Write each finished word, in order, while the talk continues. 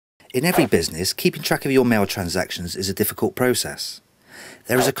In every business, keeping track of your mail transactions is a difficult process.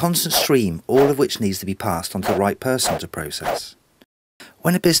 There is a constant stream, all of which needs to be passed on to the right person to process.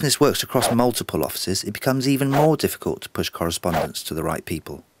 When a business works across multiple offices, it becomes even more difficult to push correspondence to the right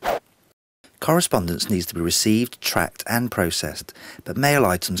people. Correspondence needs to be received, tracked and processed, but mail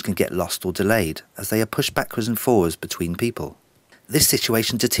items can get lost or delayed as they are pushed backwards and forwards between people. This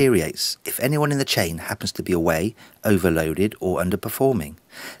situation deteriorates if anyone in the chain happens to be away, overloaded or underperforming.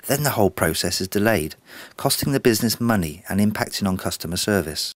 Then the whole process is delayed, costing the business money and impacting on customer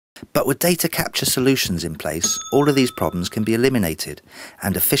service. But with data capture solutions in place, all of these problems can be eliminated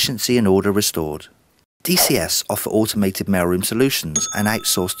and efficiency and order restored. DCS offer automated mailroom solutions and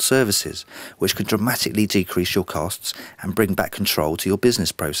outsourced services, which can dramatically decrease your costs and bring back control to your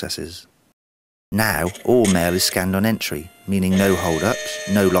business processes. Now, all mail is scanned on entry, meaning no hold-ups,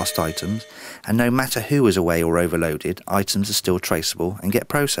 no lost items, and no matter who is away or overloaded, items are still traceable and get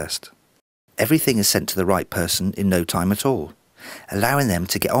processed. Everything is sent to the right person in no time at all, allowing them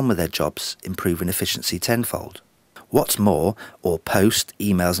to get on with their jobs, improving efficiency tenfold. What's more, all post,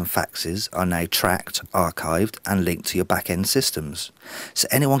 emails and faxes are now tracked, archived and linked to your back-end systems, so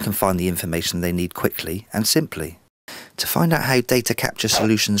anyone can find the information they need quickly and simply. To find out how data capture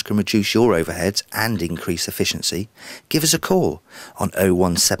solutions can reduce your overheads and increase efficiency, give us a call on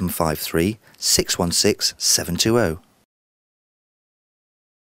 01753 616 720.